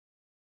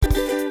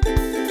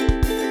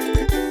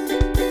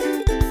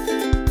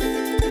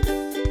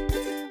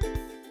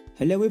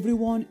Hello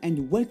everyone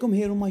and welcome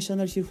here on my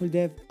channel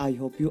Cheerfuldev. I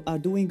hope you are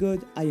doing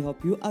good, I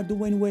hope you are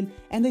doing well,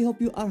 and I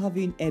hope you are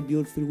having a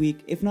beautiful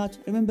week. If not,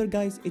 remember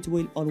guys, it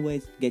will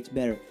always get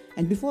better.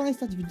 And before I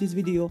start with this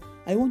video,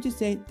 I want to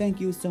say thank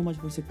you so much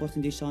for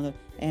supporting this channel,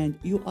 and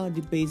you are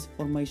the base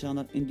for my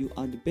channel and you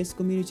are the best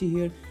community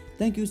here.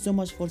 Thank you so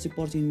much for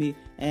supporting me,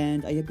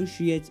 and I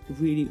appreciate,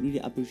 really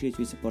appreciate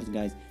your support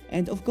guys.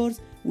 And of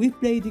course, we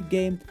played the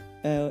game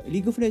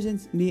League of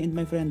Legends, me and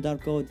my friend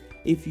Darkcode.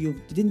 If you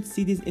didn't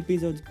see this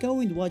episode, go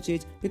and watch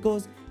it,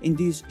 because in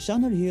this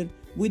channel here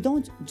we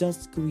don't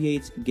just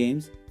create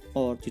games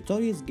or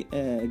tutorials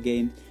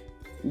games,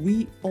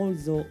 we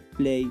also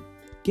play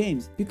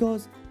games,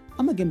 because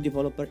I'm a game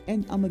developer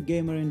and I'm a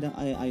gamer, and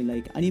I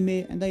like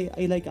anime and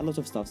I like a lot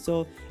of stuff.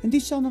 So in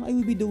this channel I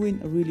will be doing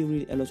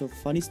really a lot of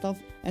funny stuff,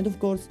 and of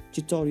course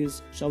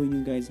tutorials showing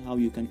you guys how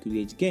you can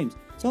create games.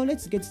 So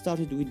let's get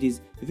started with this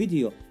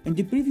video. In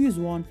the previous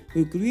one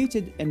we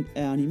created an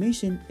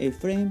animation, a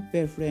frame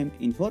per frame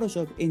in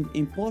Photoshop, and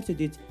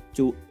imported it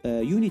to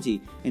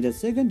Unity. In the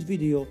second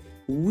video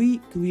we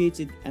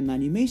created an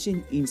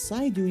animation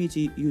inside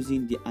Unity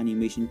using the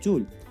animation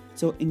tool.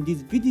 So in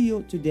this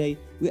video today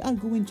we are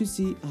going to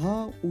see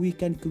how we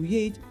can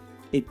create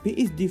a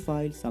PSD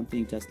file,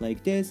 something just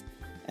like this.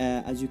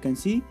 As you can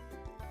see,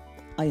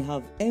 I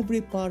have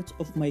every part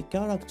of my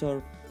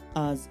character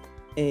as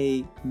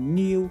a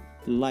new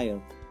layer,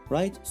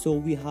 right? So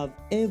we have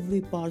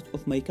every part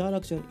of my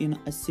character in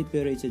a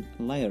separated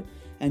layer,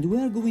 and we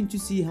are going to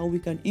see how we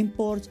can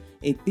import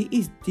a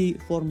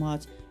PSD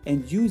format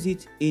and use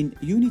it in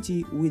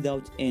Unity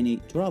without any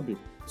trouble.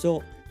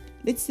 So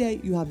let's say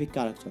you have a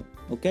character.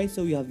 Okay,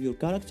 so you have your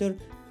character,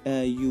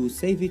 you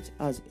save it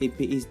as a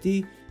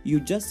PSD, you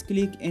just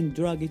click and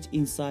drag it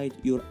inside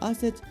your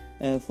asset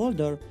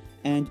folder,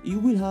 and you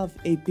will have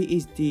a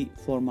PSD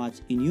format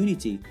in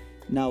Unity.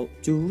 Now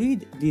to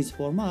read this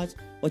format,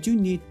 what you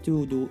need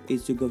to do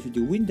is to go to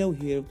the window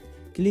here,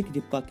 click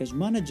the package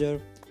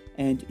manager,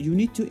 and you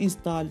need to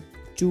install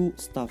two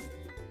stuff.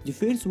 The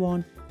first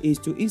one is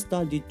to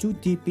install the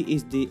 2D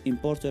PSD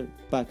importer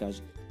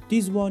package.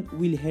 This one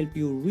will help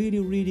you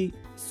really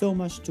so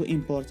much to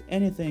import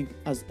anything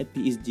as a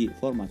PSD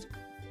format.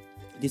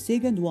 The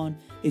second one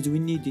is we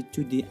need the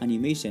 2D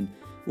animation.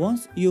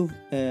 Once you've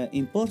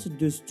imported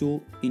those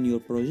two in your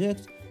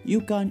project,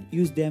 you can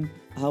use them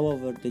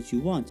however that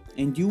you want,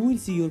 and you will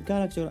see your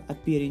character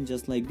appearing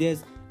just like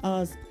this,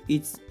 as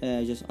it's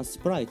just a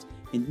sprite.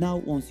 And now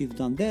once you've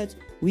done that,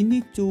 we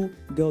need to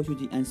go to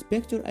the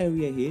inspector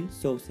area here.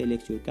 So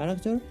select your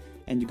character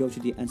and go to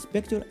the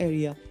inspector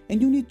area, and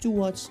you need to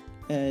watch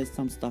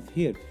some stuff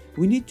here.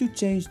 We need to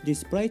change the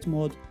sprite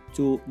mode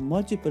to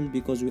multiple,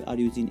 because we are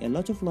using a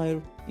lot of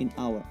layer in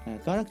our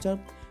character.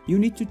 You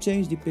need to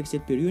change the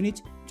pixel per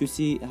unit to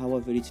see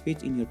however it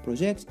fits in your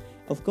project.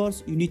 Of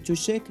course, you need to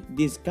check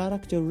this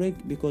character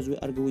rig, because we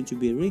are going to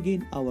be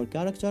rigging our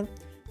character,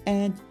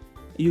 and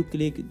you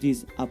click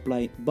this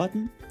apply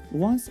button.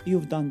 Once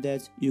you've done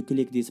that, you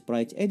click the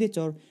Sprite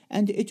Editor,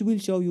 and it will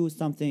show you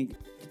something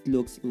that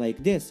looks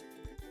like this.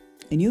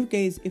 In your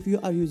case, if you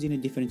are using a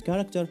different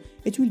character,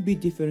 it will be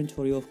different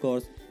for you, of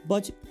course,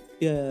 but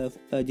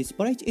the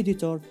Sprite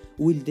Editor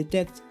will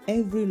detect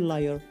every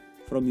layer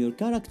from your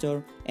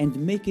character and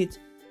make it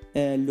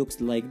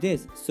looks like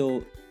this.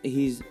 So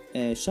he's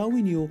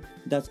showing you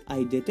that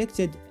I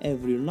detected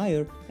every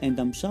layer, and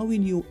I'm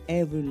showing you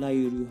every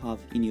layer you have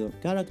in your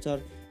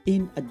character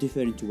in a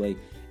different way.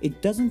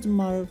 It doesn't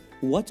matter.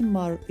 What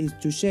matters is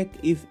to check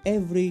if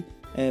every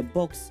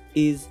box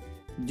is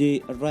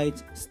the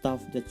right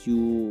stuff that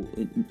you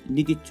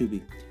need it to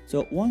be.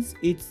 So once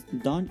it's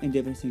done and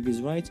everything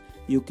is right,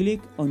 you click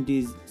on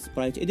this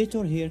Sprite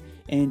Editor here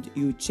and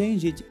you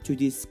change it to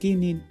the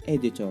skinning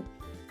editor.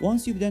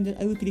 Once you've done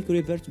that, I will click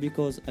revert,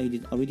 because I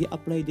did already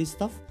apply this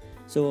stuff.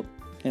 So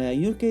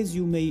in your case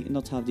you may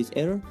not have this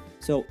error.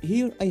 So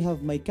here I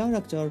have my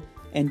character,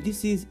 and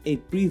this is a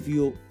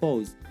preview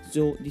pose.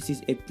 So this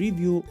is a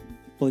preview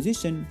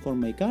position for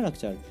my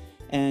character,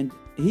 and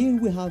here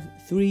we have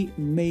three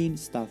main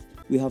stuff.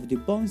 We have the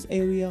bones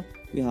area,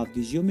 we have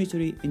the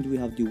geometry, and we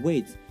have the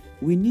weights.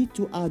 We need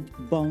to add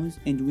bones,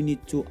 and we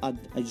need to add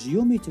a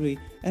geometry,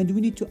 and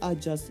we need to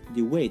adjust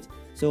the weight.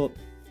 So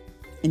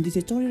in this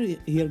tutorial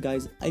here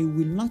guys, I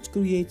will not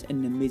create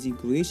an amazing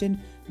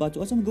creation, but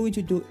what I'm going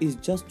to do is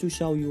just to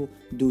show you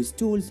those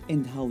tools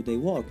and how they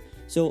work.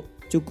 So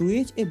to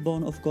create a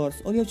bone, of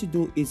course, all you have to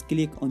do is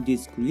click on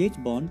this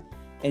create bone,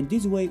 and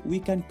this way we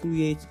can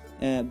create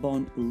a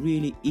bone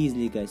really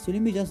easily guys. So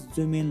let me just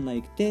zoom in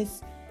like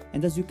this,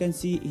 and as you can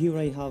see here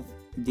I have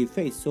the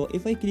face. So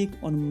if I click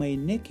on my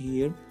neck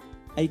here,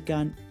 I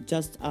can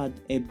just add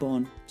a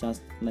bone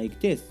just like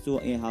this. So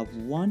I have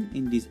one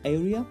in this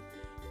area,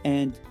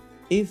 and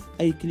if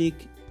I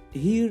click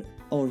here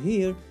or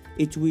here,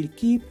 it will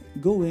keep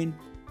going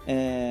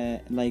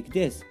like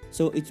this.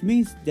 So it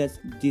means that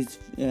this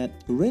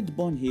red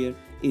bone here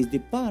is the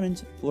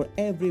parent for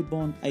every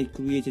bone I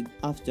created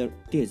after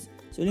this.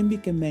 So let me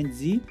command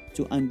Z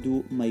to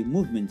undo my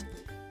movement.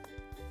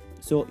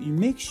 So you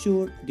make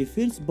sure the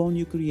first bone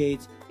you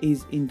create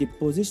is in the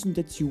position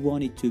that you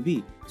want it to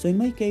be. So in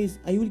my case,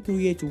 I will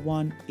create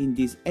one in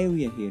this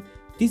area here.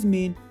 This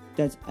means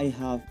that I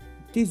have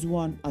this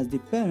one as the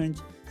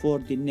parent for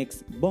the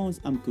next bones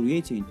I'm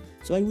creating.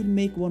 So I will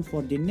make one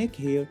for the neck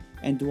here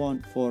and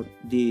one for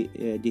the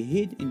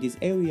head in this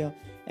area.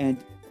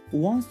 And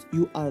once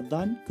you are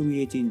done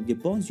creating the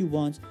bones you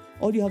want,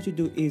 all you have to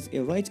do is a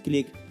right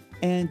click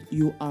and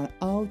you are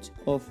out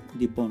of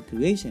the bone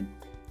creation.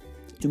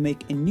 To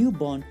make a new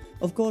bone,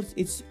 of course,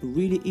 it's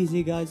really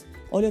easy, guys.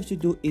 All you have to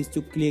do is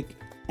to click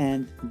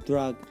and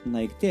drag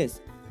like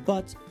this.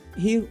 But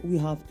here we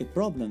have a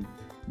problem.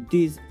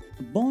 This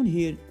bone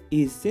here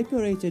is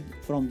separated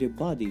from the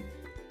body.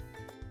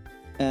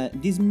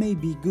 This may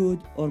be good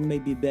or may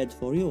be bad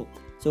for you.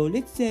 So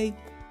let's say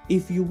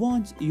if you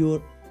want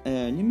your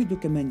let me do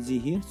Command Z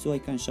here so I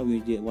can show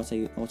you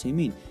what I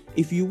mean.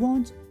 If you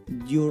want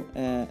your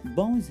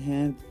bones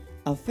hand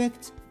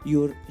affect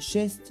your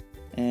chest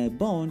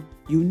bone,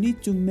 you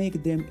need to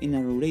make them in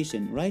a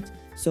relation, right?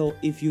 So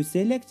if you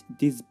select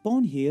this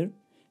bone here,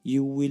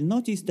 you will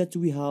notice that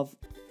we have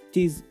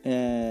this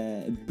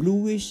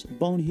bluish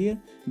bone here.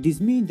 This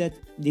means that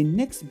the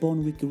next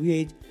bone we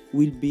create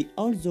will be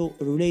also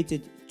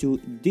related to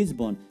this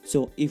bone.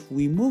 So if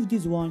we move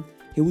this one,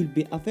 he will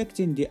be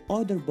affecting the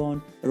other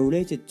bone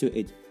related to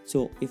it.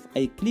 So if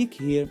I click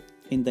here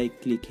and I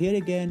click here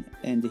again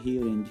and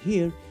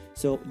here,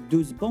 so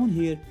those bones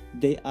here,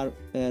 they are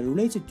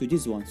related to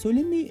this one. So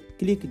let me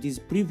click this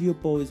preview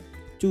pause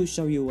to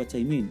show you what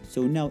I mean.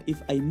 So now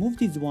if I move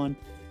this one,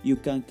 you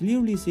can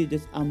clearly see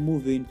that I'm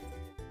moving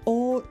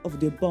all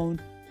of the bones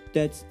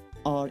that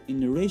are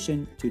in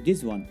relation to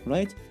this one,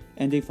 right?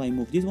 And if I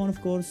move this one, of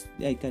course,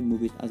 I can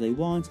move it as I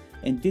want.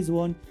 And this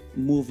one,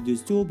 move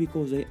these two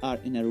because they are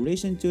in a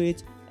relation to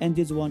it. And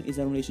this one is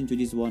a relation to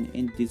this one,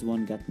 and this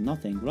one got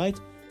nothing, right?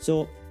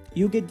 So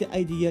you get the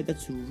idea.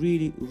 That's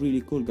really,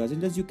 really cool, guys.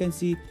 And as you can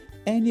see,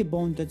 any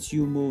bone that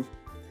you move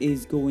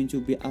is going to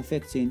be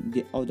affecting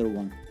the other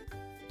one.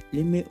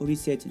 Let me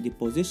reset the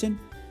position.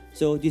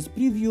 So this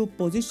preview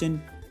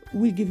position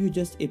will give you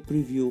just a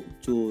preview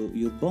to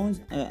your bones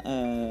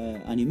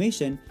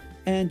animation,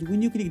 and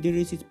when you click the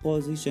reset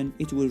position,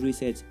 it will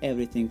reset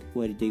everything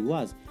where they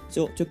was.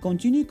 So to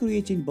continue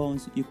creating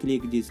bones, you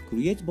click this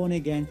create bone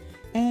again,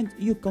 and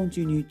you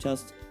continue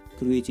just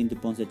creating the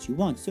bones that you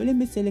want. So let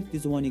me select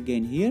this one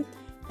again here,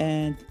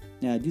 and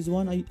this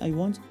one I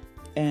want,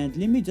 and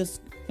let me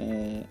just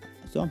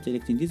so I'm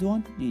selecting this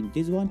one and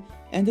this one,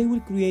 and I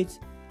will create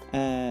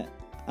a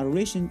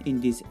relation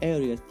in this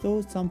area.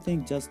 So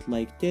something just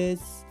like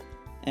this,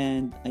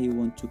 and I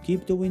want to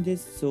keep doing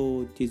this.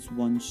 So this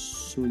one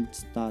should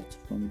start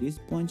from this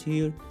point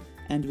here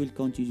and will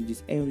continue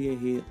this area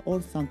here,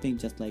 or something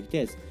just like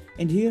this.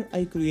 And here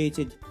I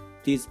created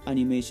this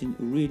animation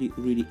really,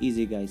 really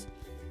easy, guys.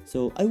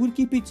 So I will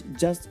keep it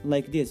just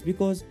like this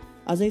because,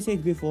 as I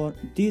said before,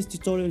 this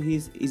tutorial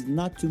is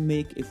not to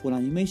make a full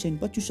animation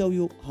but to show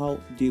you how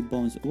the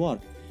bones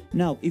work.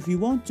 Now if you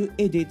want to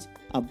edit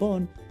a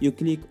bone, you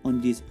click on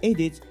this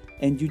edit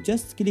and you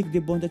just click the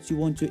bone that you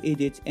want to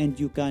edit, and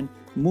you can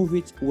move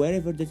it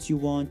wherever that you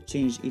want,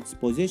 change its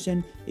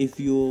position. If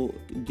you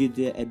did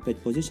a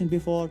bad position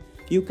before,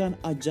 you can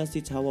adjust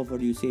it however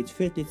you see it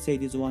fit. Let's say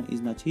this one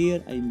is not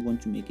here, I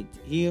want to make it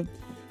here.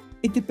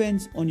 It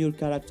depends on your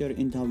character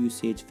and how you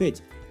see it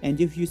fit.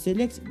 And if you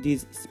select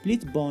this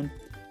split bone,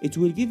 it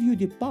will give you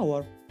the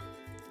power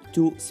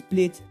to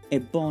split a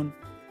bone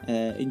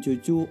into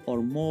two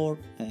or more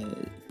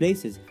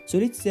places. So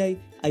let's say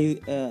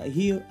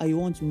here I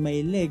want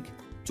my leg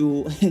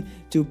to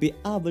to be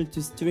able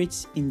to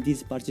stretch in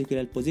this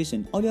particular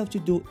position. All you have to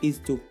do is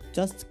to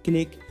just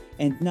click,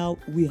 and now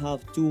we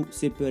have two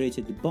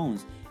separated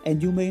bones.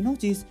 And you may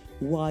notice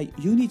why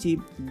Unity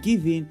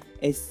giving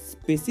a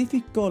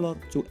specific color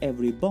to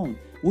every bone.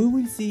 We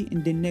will see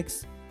in the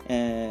next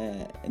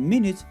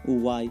minute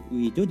why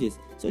we do this.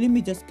 So let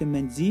me just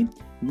Command Z.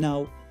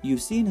 Now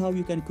you've seen how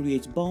you can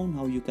create bone,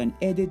 how you can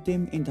edit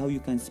them, and how you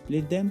can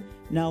split them.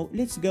 Now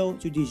let's go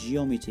to the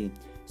geometry.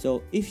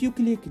 So if you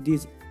click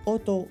this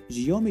auto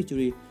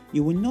geometry,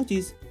 you will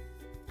notice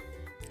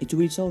it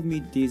will show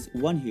me this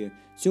one here.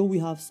 So we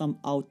have some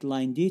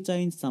outline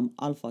detail, some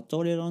alpha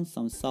tolerance,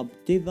 some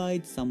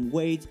subdivide, some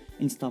weight,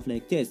 and stuff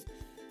like this.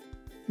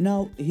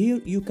 Now here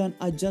you can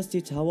adjust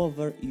it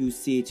however you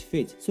see it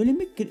fit. So let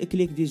me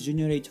click this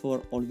generate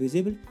for all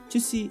visible to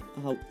see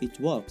how it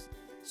works.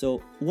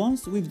 So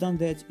once we've done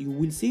that, you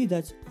will see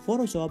that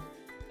Photoshop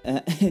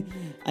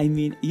I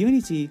mean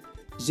Unity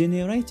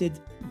generated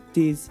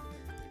this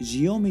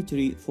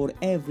geometry for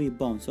every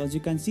bone. So as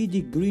you can see,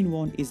 the green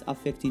one is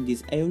affecting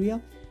this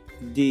area,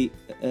 the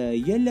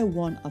yellow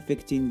one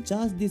affecting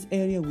just this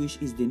area, which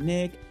is the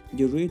neck,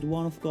 the red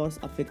one of course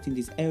affecting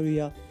this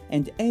area,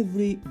 and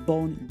every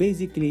bone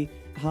basically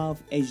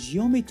have a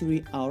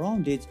geometry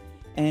around it,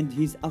 and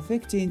he's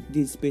affecting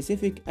this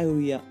specific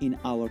area in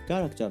our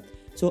character.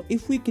 So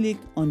if we click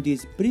on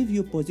this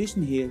preview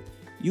position here,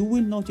 you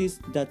will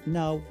notice that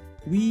now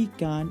we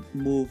can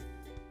move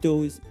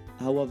those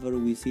however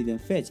we see them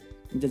fit.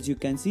 And as you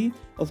can see,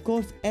 of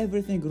course,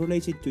 everything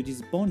related to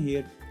this bone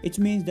here, it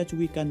means that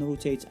we can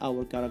rotate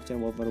our character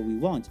however we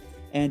want.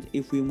 And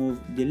if we move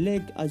the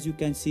leg, as you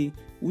can see,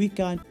 we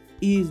can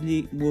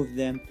easily move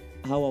them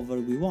however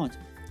we want.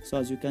 So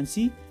as you can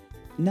see,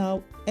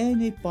 now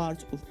any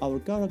part of our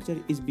character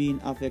is being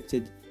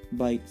affected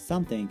by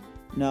something.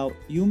 Now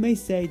you may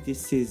say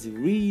this is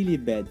really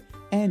bad,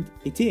 and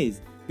it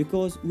is,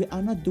 because we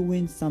are not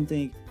doing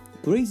something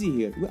crazy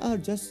here. We are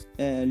just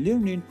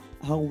learning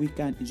how we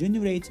can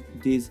generate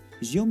this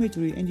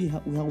geometry and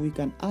how we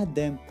can add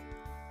them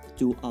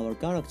to our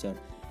character.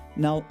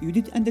 Now you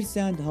did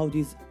understand how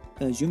this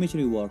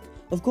geometry work.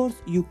 Of course,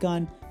 you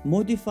can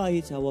modify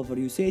it however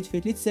you say it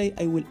fit. Let's say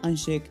I will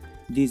uncheck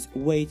this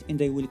weight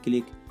and I will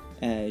click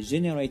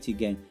generate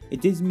again.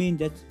 It does mean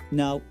that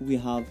now we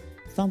have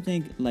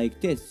something like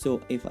this.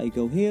 So if I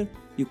go here,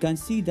 you can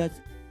see that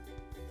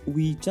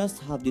we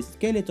just have the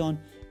skeleton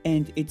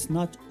and it's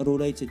not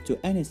related to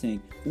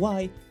anything.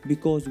 Why?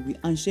 Because we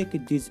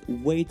unchecked this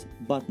weight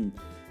button.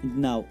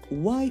 Now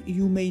why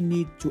you may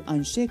need to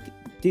uncheck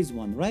this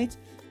one, right?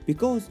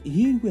 Because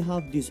here we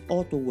have this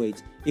auto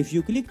weight. If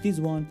you click this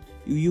one,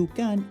 you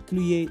can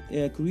create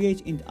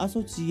and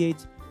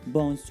associate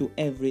bones to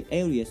every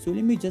area. So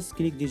let me just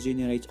click this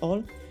generate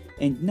all,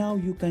 and now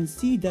you can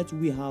see that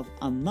we have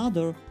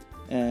another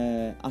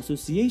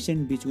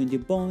association between the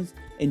bones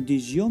and the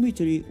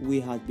geometry we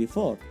had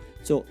before.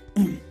 So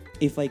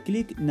if I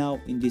click now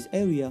in this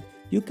area,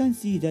 you can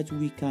see that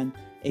we can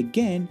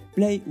again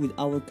play with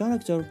our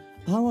character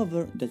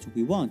however that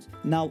we want.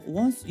 Now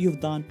once you've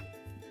done,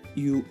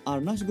 you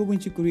are not going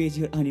to create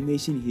your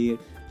animation here.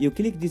 You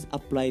click this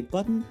apply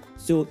button,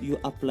 so you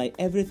apply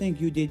everything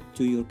you did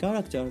to your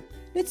character.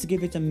 Let's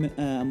give it a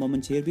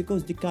moment here,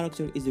 because the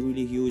character is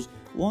really huge.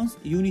 Once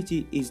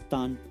Unity is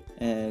done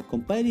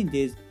compiling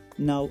this,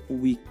 now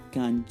we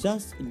can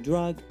just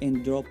drag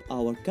and drop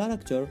our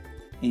character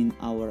in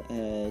our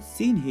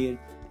scene here.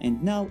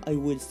 And now I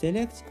will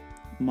select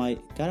my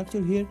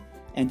character here,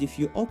 and if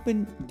you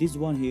open this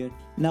one here,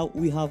 now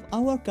we have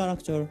our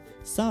character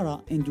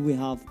Sarah and we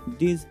have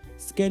this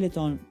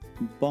skeleton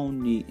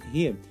bony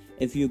here.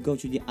 If you go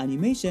to the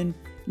animation,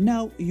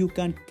 now you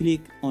can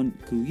click on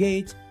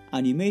create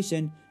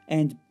animation,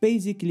 and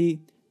basically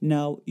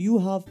now you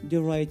have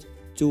the right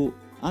to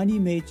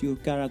animate your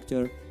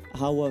character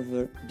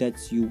however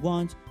that you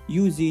want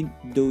using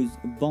those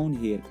bone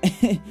here.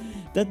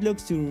 That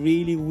looks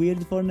really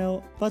weird for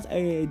now, but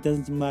it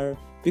doesn't matter,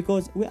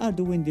 because we are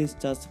doing this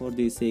just for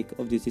the sake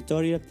of this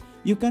tutorial.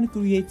 You can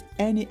create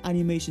any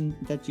animation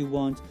that you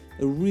want,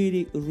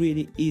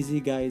 really easy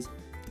guys,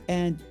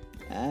 and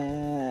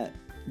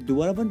do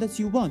whatever that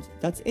you want.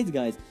 That's it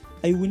guys.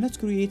 I will not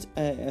create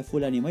a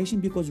full animation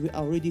because we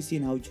already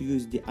seen how to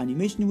use the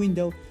animation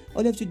window.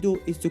 All you have to do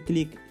is to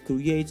click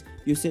create,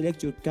 you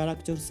select your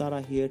character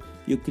Sarah here,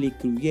 you click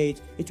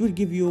create, it will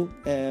give you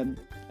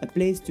a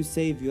place to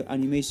save your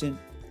animation,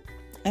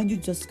 and you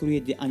just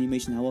create the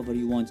animation however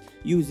you want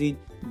using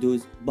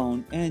those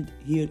bound, and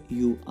here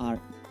you are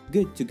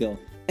good to go.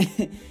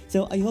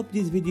 So I hope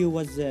this video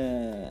was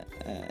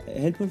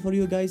helpful for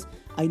you guys.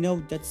 I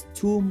know that's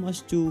too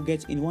much to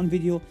get in one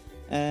video.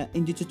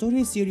 In the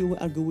tutorial series we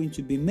are going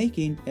to be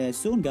making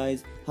soon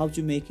guys, how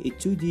to make a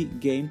 2D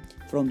game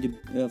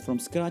from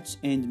scratch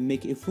and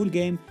make a full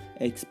game,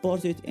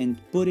 export it and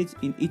put it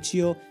in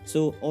itch.io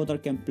so others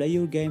can play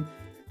your game.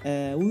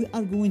 We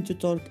are going to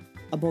talk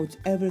about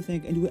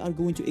everything and we are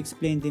going to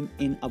explain them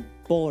in a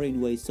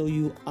boring way, so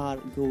you are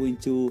going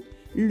to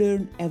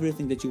learn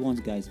everything that you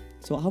want guys.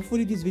 So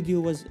hopefully this video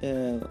was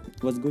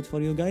good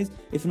for you guys.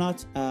 If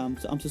not,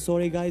 so I'm so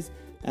sorry guys.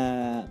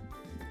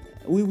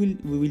 We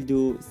will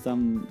do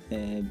some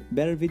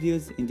better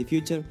videos in the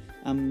future.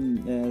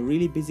 I'm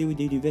really busy with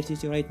the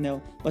university right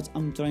now, but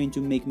I'm trying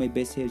to make my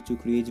best here to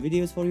create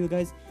videos for you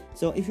guys.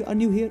 So if you are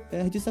new here,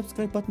 hit the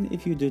subscribe button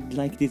if you did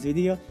like this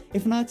video.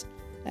 If not,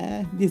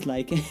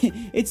 dislike.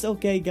 It's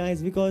okay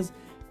guys, because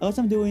what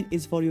I'm doing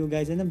is for you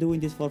guys and I'm doing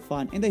this for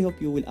fun, and I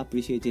hope you will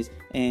appreciate it,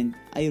 and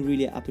I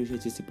really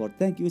appreciate your support.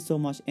 Thank you so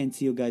much, and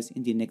see you guys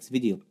in the next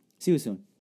video. See you soon.